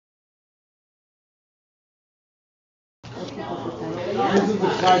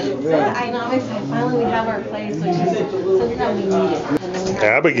I know, I'm excited. Finally, we have our place, which is something that we needed.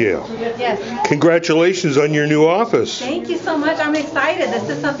 Abigail, Yes. congratulations on your new office. Thank you so much. I'm excited. This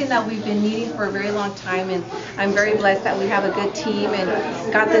is something that we've been needing for a very long time, and I'm very blessed that we have a good team and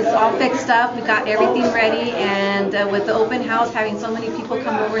got this all fixed up. We got everything ready, and with the open house, having so many people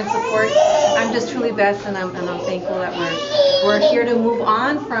come over and support, I'm just truly blessed, and I'm thankful that we're here to move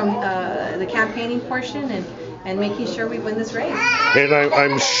on from the campaigning portion and making sure we win this race. And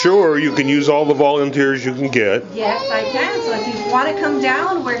I'm sure you can use all the volunteers you can get. Yes, I can. So if you want to come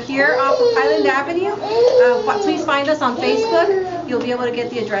down, we're here off of Highland Avenue. Please find us on Facebook. You'll be able to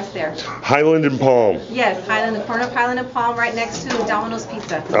get the address there. Highland and Palm. Yes, Highland, the corner of Highland and Palm, right next to Domino's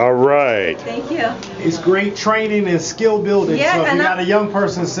Pizza. All right. Thank you. It's great training and skill building. Yes, so if and you got a young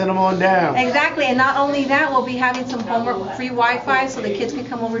person, send them on down. Exactly, and not only that, we'll be having some homework, free Wi-Fi, so the kids can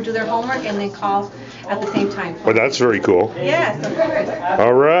come over, do their homework, and then call at the same time. Well, that's very cool. Yes, of course.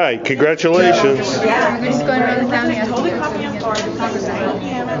 All right. Congratulations. Yeah. We're just going around the county.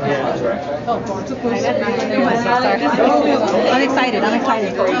 I'm excited.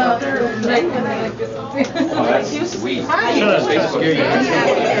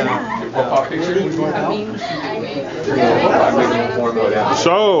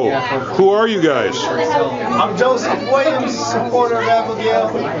 So, who are you guys? I'm Joseph Williams, supporter of Abigail.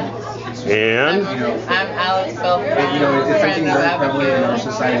 And? I'm Alex Belford, friend of Abigail.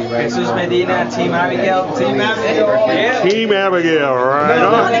 Jesus Medina, Team Abigail. Team Abigail. Yeah. Team Abigail, right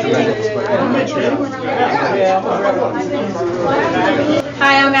on.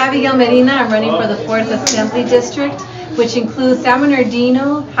 Hi, I'm Abigail Medina. I'm running for the 4th Assembly District, which includes San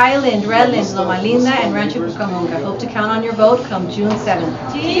Bernardino, Highland, Redlands, Loma Linda, and Rancho Cucamonga. Hope to count on your vote come June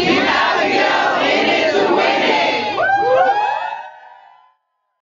 7th. Team Abigail!